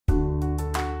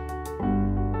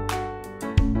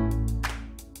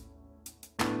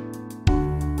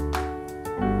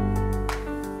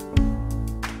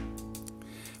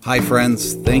Hi,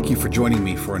 friends. Thank you for joining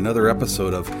me for another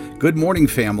episode of Good Morning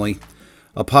Family,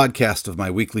 a podcast of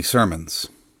my weekly sermons.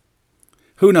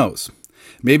 Who knows?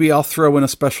 Maybe I'll throw in a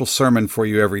special sermon for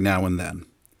you every now and then.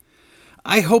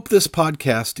 I hope this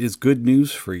podcast is good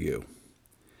news for you.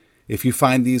 If you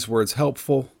find these words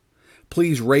helpful,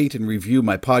 please rate and review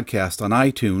my podcast on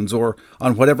iTunes or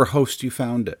on whatever host you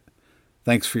found it.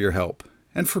 Thanks for your help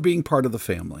and for being part of the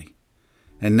family.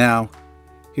 And now,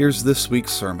 here's this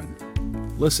week's sermon.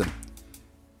 Listen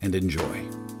and enjoy.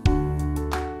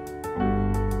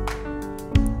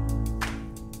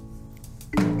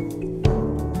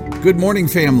 Good morning,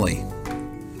 family.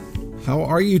 How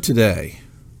are you today?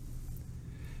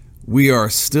 We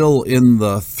are still in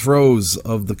the throes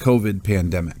of the COVID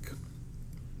pandemic.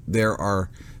 There are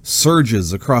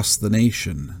surges across the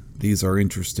nation. These are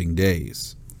interesting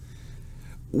days.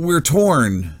 We're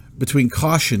torn between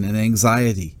caution and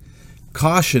anxiety.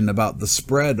 Caution about the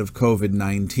spread of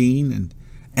COVID-19 and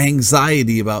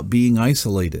anxiety about being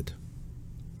isolated.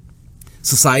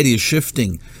 Society is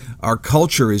shifting, our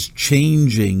culture is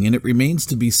changing, and it remains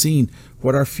to be seen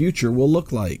what our future will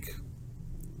look like.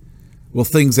 Will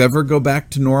things ever go back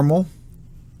to normal?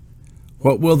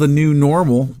 What will the new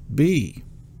normal be?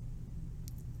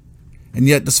 And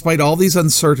yet, despite all these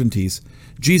uncertainties,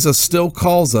 Jesus still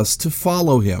calls us to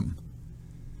follow him,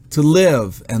 to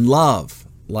live and love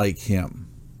like him.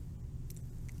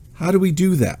 How do we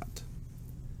do that?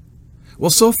 Well,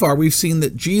 so far we've seen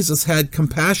that Jesus had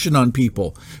compassion on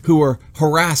people who are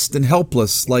harassed and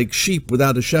helpless like sheep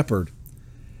without a shepherd.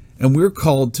 And we're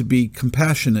called to be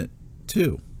compassionate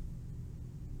too.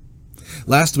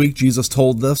 Last week, Jesus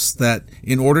told us that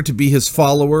in order to be his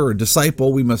follower or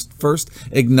disciple, we must first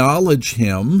acknowledge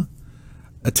him,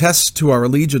 attest to our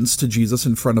allegiance to Jesus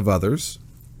in front of others.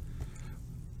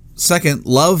 Second,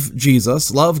 love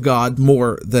Jesus, love God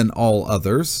more than all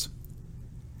others.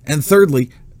 And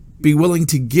thirdly, be willing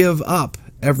to give up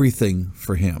everything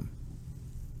for him.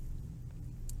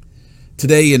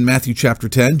 Today in Matthew chapter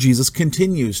 10, Jesus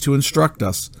continues to instruct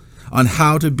us on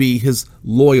how to be his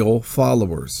loyal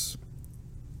followers.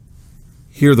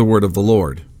 Hear the word of the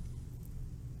Lord.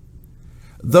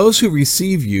 Those who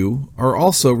receive you are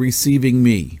also receiving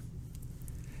me,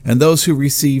 and those who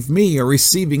receive me are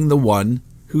receiving the one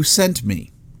who sent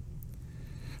me.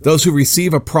 Those who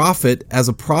receive a prophet as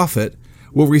a prophet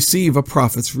will receive a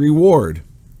prophet's reward.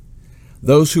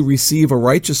 Those who receive a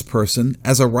righteous person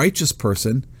as a righteous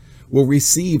person will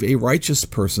receive a righteous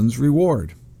person's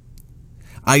reward.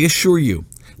 I assure you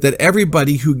that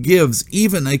everybody who gives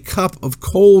even a cup of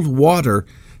cold water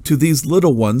to these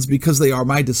little ones because they are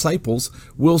my disciples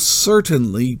will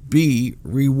certainly be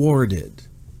rewarded.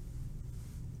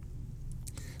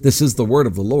 This is the word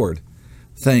of the Lord.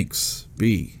 Thanks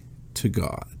be to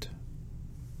God.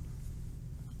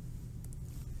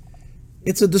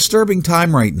 It's a disturbing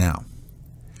time right now,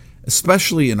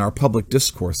 especially in our public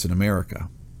discourse in America.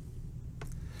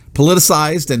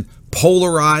 Politicized and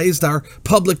polarized, our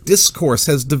public discourse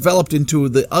has developed into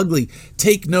the ugly,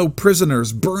 take no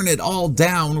prisoners, burn it all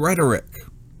down rhetoric.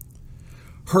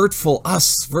 Hurtful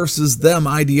us versus them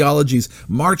ideologies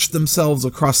march themselves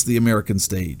across the American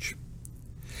stage.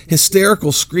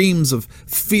 Hysterical screams of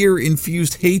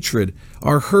fear-infused hatred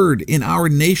are heard in our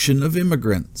nation of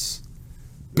immigrants.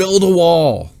 Build a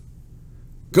wall.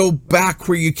 Go back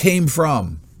where you came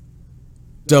from.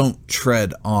 Don't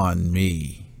tread on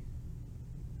me.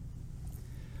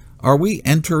 Are we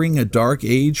entering a dark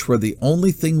age where the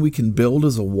only thing we can build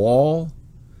is a wall,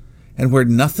 and where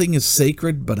nothing is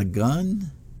sacred but a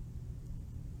gun?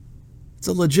 It's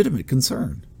a legitimate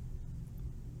concern.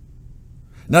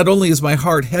 Not only is my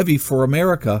heart heavy for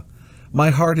America, my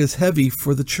heart is heavy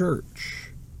for the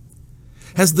church.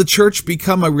 Has the church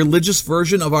become a religious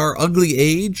version of our ugly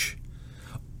age?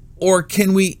 Or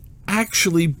can we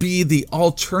actually be the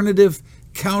alternative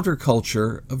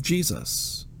counterculture of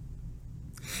Jesus?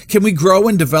 Can we grow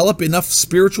and develop enough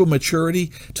spiritual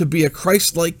maturity to be a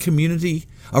Christ-like community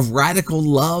of radical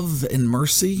love and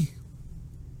mercy?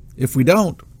 If we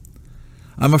don't,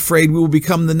 I'm afraid we will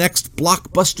become the next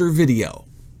Blockbuster Video.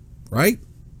 Right?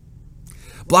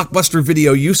 Blockbuster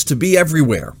Video used to be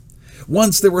everywhere.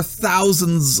 Once there were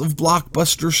thousands of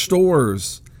Blockbuster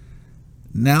stores.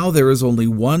 Now there is only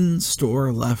one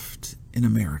store left in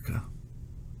America.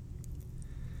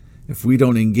 If we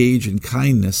don't engage in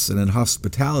kindness and in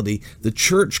hospitality, the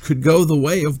church could go the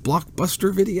way of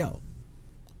Blockbuster Video.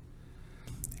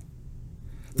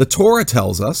 The Torah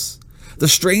tells us, the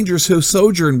strangers who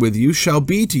sojourn with you shall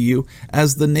be to you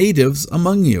as the natives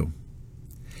among you,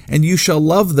 and you shall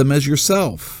love them as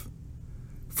yourself,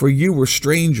 for you were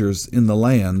strangers in the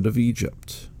land of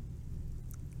Egypt.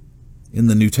 In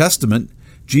the New Testament,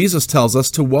 Jesus tells us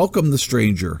to welcome the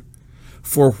stranger.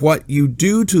 For what you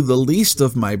do to the least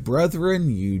of my brethren,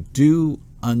 you do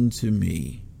unto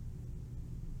me.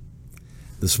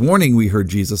 This morning we heard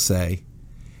Jesus say,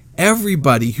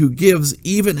 everybody who gives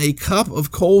even a cup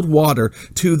of cold water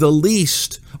to the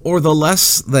least or the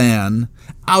less than,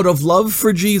 out of love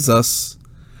for Jesus,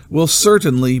 will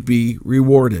certainly be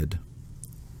rewarded.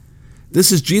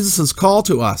 This is Jesus' call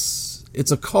to us.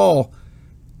 It's a call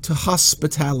to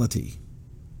hospitality.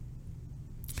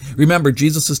 Remember,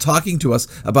 Jesus is talking to us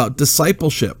about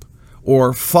discipleship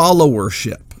or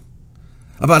followership,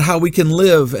 about how we can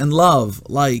live and love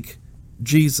like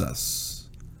Jesus.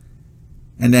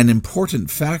 And an important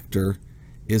factor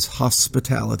is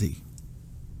hospitality.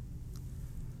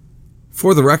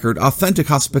 For the record, authentic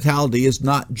hospitality is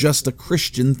not just a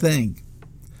Christian thing.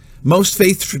 Most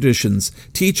faith traditions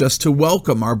teach us to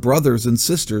welcome our brothers and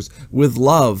sisters with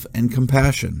love and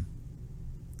compassion.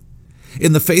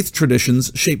 In the faith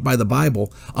traditions shaped by the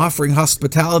Bible, offering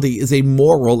hospitality is a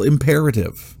moral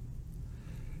imperative.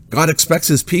 God expects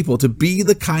His people to be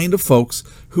the kind of folks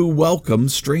who welcome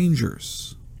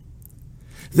strangers.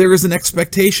 There is an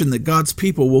expectation that God's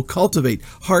people will cultivate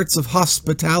hearts of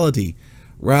hospitality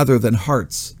rather than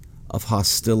hearts of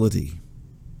hostility.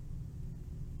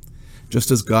 Just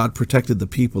as God protected the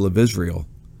people of Israel,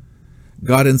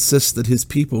 God insists that His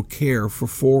people care for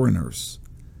foreigners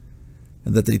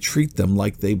and that they treat them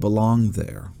like they belong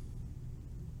there.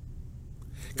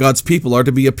 God's people are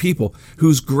to be a people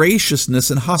whose graciousness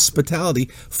and hospitality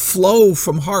flow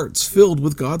from hearts filled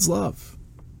with God's love.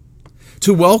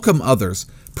 To welcome others,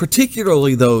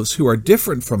 particularly those who are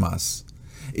different from us,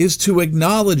 is to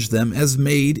acknowledge them as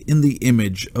made in the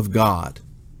image of God.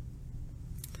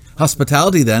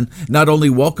 Hospitality, then, not only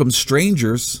welcomes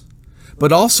strangers,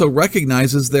 but also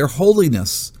recognizes their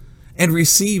holiness and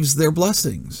receives their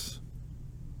blessings.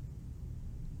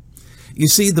 You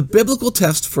see, the biblical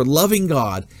test for loving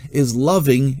God is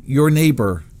loving your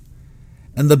neighbor.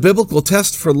 And the biblical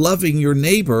test for loving your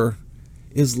neighbor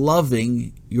is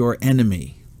loving your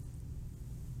enemy.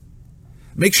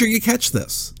 Make sure you catch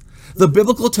this. The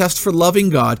biblical test for loving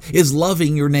God is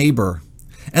loving your neighbor.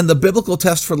 And the biblical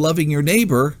test for loving your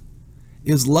neighbor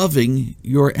is loving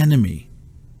your enemy.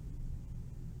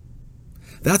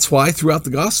 That's why throughout the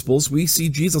Gospels we see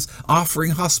Jesus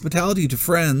offering hospitality to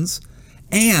friends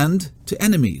and to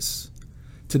enemies,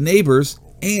 to neighbors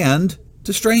and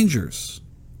to strangers,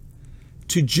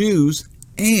 to Jews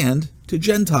and to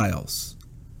Gentiles,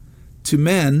 to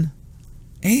men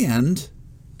and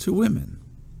to women.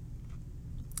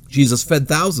 Jesus fed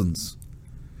thousands.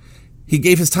 He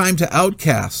gave His time to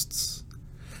outcasts.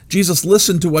 Jesus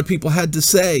listened to what people had to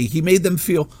say. He made them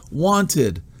feel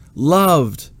wanted,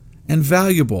 loved, and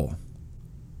valuable.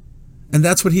 And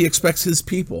that's what He expects His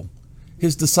people,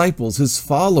 His disciples, His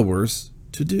followers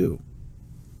to do.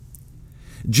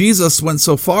 Jesus went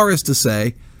so far as to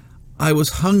say, I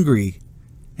was hungry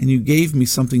and you gave me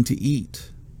something to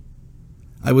eat.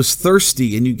 I was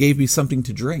thirsty and you gave me something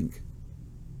to drink.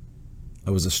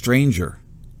 I was a stranger,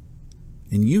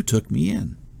 and you took me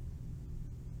in.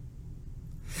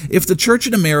 If the church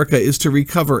in America is to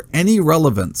recover any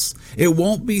relevance, it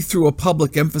won't be through a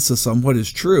public emphasis on what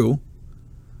is true,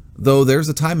 though there's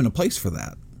a time and a place for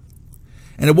that.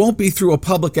 And it won't be through a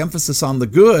public emphasis on the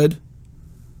good,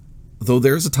 though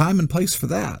there's a time and place for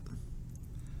that.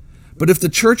 But if the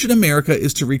church in America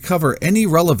is to recover any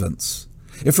relevance,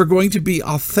 if we're going to be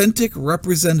authentic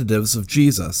representatives of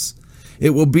Jesus,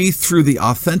 it will be through the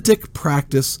authentic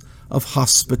practice of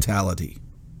hospitality.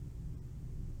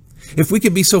 If we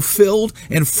can be so filled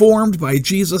and formed by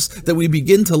Jesus that we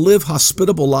begin to live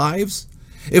hospitable lives,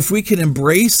 if we can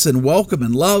embrace and welcome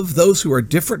and love those who are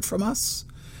different from us,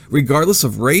 regardless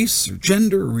of race or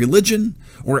gender or religion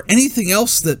or anything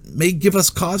else that may give us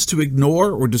cause to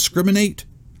ignore or discriminate,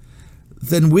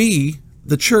 then we,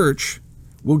 the church,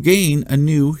 will gain a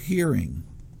new hearing.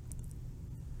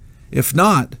 If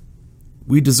not,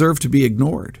 we deserve to be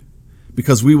ignored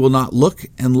because we will not look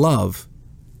and love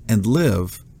and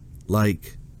live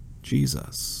like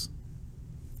Jesus.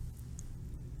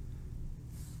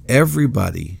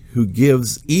 Everybody who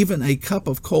gives even a cup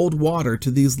of cold water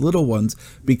to these little ones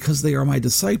because they are my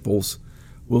disciples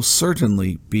will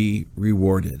certainly be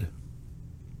rewarded.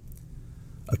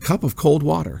 A cup of cold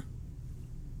water.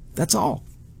 That's all.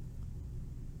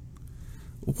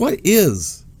 What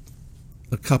is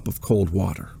a cup of cold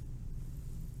water?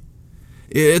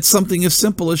 It's something as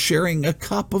simple as sharing a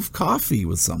cup of coffee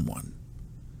with someone,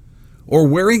 or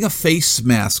wearing a face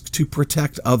mask to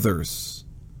protect others,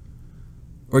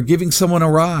 or giving someone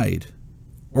a ride,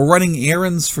 or running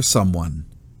errands for someone,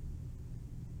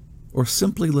 or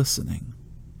simply listening.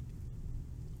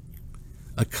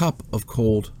 A cup of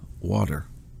cold water.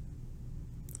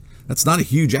 That's not a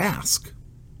huge ask,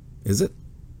 is it?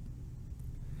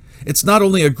 It's not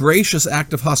only a gracious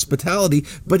act of hospitality,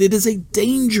 but it is a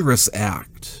dangerous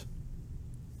act.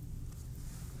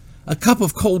 A cup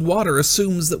of cold water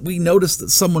assumes that we notice that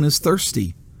someone is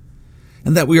thirsty,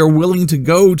 and that we are willing to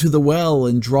go to the well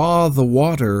and draw the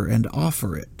water and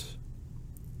offer it.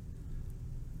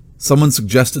 Someone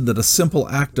suggested that a simple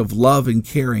act of love and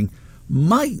caring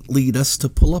might lead us to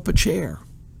pull up a chair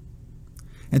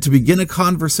and to begin a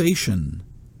conversation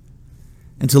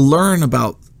and to learn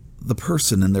about the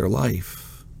person in their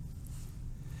life.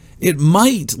 It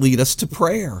might lead us to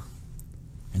prayer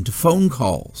and to phone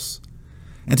calls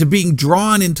and to being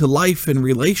drawn into life and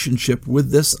relationship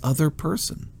with this other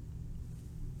person.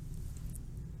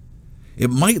 It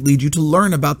might lead you to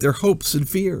learn about their hopes and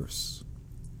fears.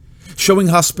 Showing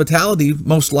hospitality,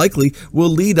 most likely, will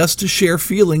lead us to share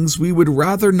feelings we would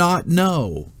rather not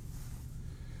know.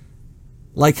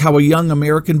 Like how a young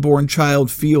American-born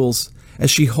child feels as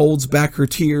she holds back her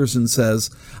tears and says,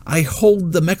 "I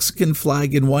hold the Mexican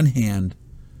flag in one hand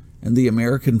and the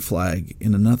American flag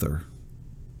in another."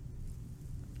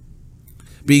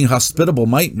 Being hospitable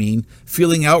might mean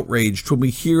feeling outraged when we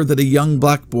hear that a young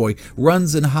black boy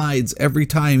runs and hides every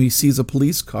time he sees a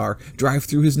police car drive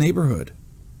through his neighborhood.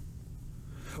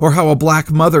 Or how a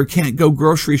black mother can't go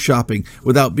grocery shopping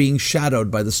without being shadowed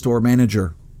by the store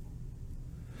manager.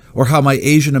 Or how my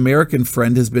Asian American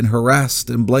friend has been harassed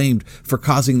and blamed for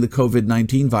causing the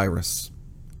COVID-19 virus.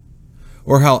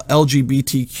 Or how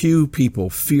LGBTQ people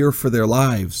fear for their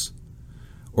lives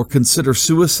or consider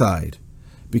suicide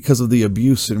because of the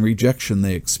abuse and rejection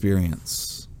they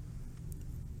experience.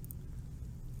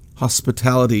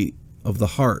 Hospitality of the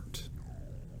heart,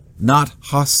 not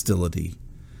hostility,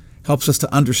 helps us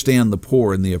to understand the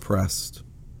poor and the oppressed.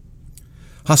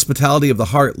 Hospitality of the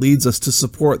heart leads us to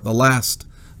support the last,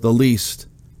 the least,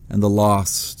 and the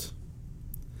lost.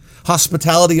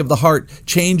 Hospitality of the heart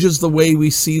changes the way we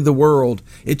see the world.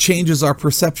 It changes our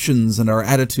perceptions and our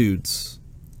attitudes.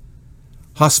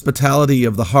 Hospitality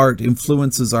of the heart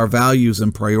influences our values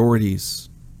and priorities.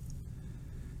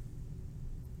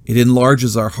 It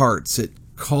enlarges our hearts. It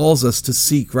calls us to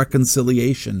seek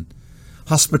reconciliation.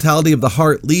 Hospitality of the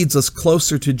heart leads us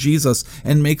closer to Jesus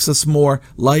and makes us more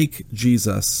like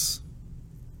Jesus.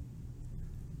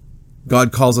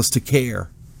 God calls us to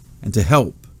care and to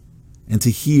help and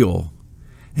to heal,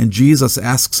 and Jesus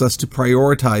asks us to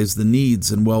prioritize the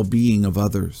needs and well-being of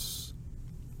others.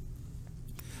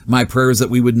 My prayer is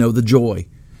that we would know the joy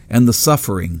and the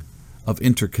suffering of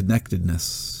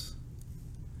interconnectedness.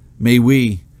 May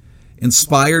we,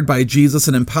 inspired by Jesus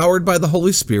and empowered by the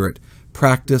Holy Spirit,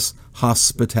 practice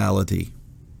hospitality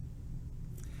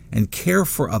and care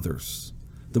for others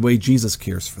the way Jesus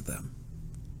cares for them.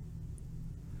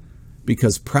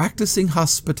 Because practicing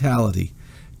hospitality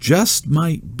just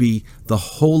might be the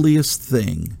holiest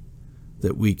thing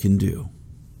that we can do.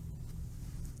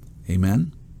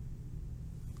 Amen?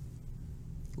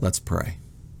 Let's pray.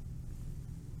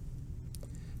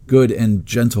 Good and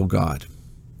gentle God,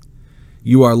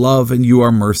 you are love and you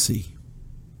are mercy.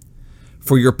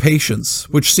 For your patience,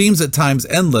 which seems at times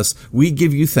endless, we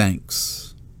give you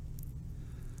thanks.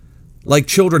 Like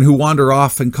children who wander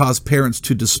off and cause parents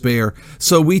to despair,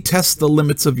 so we test the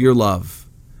limits of your love.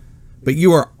 But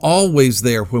you are always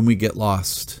there when we get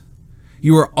lost.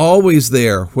 You are always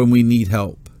there when we need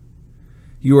help.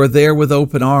 You are there with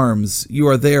open arms. You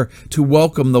are there to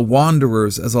welcome the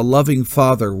wanderers as a loving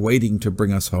Father waiting to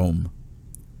bring us home.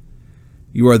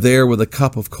 You are there with a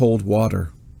cup of cold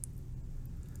water.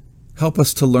 Help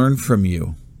us to learn from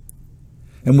you,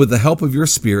 and with the help of your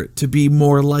Spirit, to be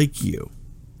more like you.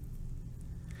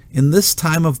 In this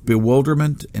time of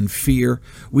bewilderment and fear,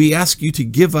 we ask you to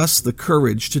give us the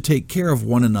courage to take care of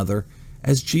one another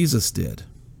as Jesus did.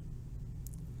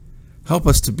 Help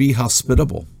us to be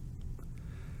hospitable.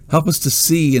 Help us to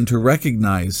see and to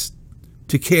recognize,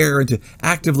 to care, and to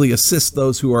actively assist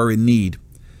those who are in need.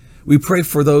 We pray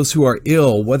for those who are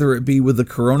ill, whether it be with the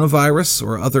coronavirus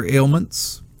or other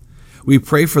ailments. We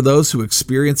pray for those who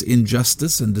experience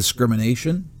injustice and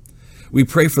discrimination. We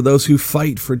pray for those who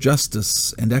fight for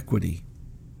justice and equity.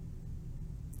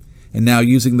 And now,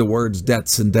 using the words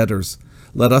debts and debtors,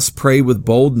 let us pray with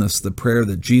boldness the prayer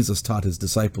that Jesus taught his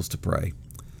disciples to pray.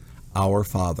 Our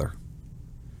Father,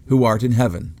 who art in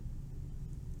heaven,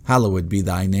 hallowed be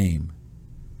thy name.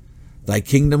 Thy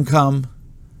kingdom come,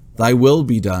 thy will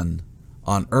be done,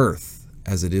 on earth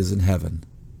as it is in heaven.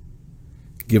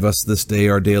 Give us this day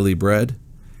our daily bread,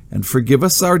 and forgive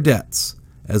us our debts,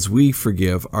 as we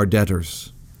forgive our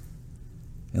debtors.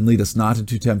 And lead us not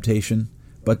into temptation,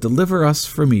 but deliver us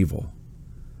from evil.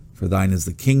 For thine is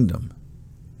the kingdom,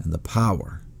 and the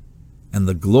power, and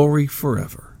the glory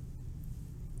forever.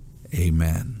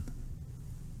 Amen.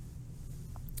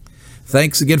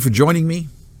 Thanks again for joining me.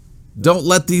 Don't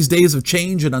let these days of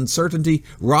change and uncertainty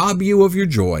rob you of your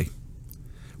joy.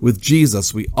 With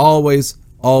Jesus, we always,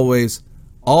 always,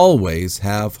 always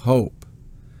have hope,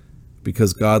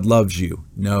 because God loves you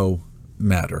no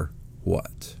matter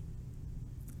what.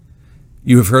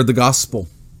 You have heard the gospel.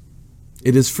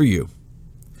 It is for you.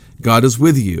 God is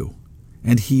with you,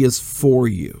 and He is for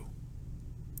you.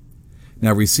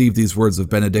 Now receive these words of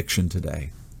benediction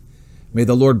today. May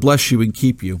the Lord bless you and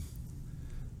keep you.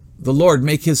 The Lord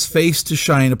make His face to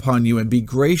shine upon you and be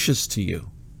gracious to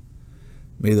you.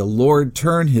 May the Lord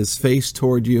turn His face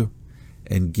toward you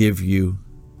and give you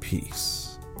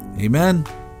peace. Amen.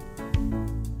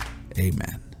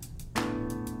 Amen.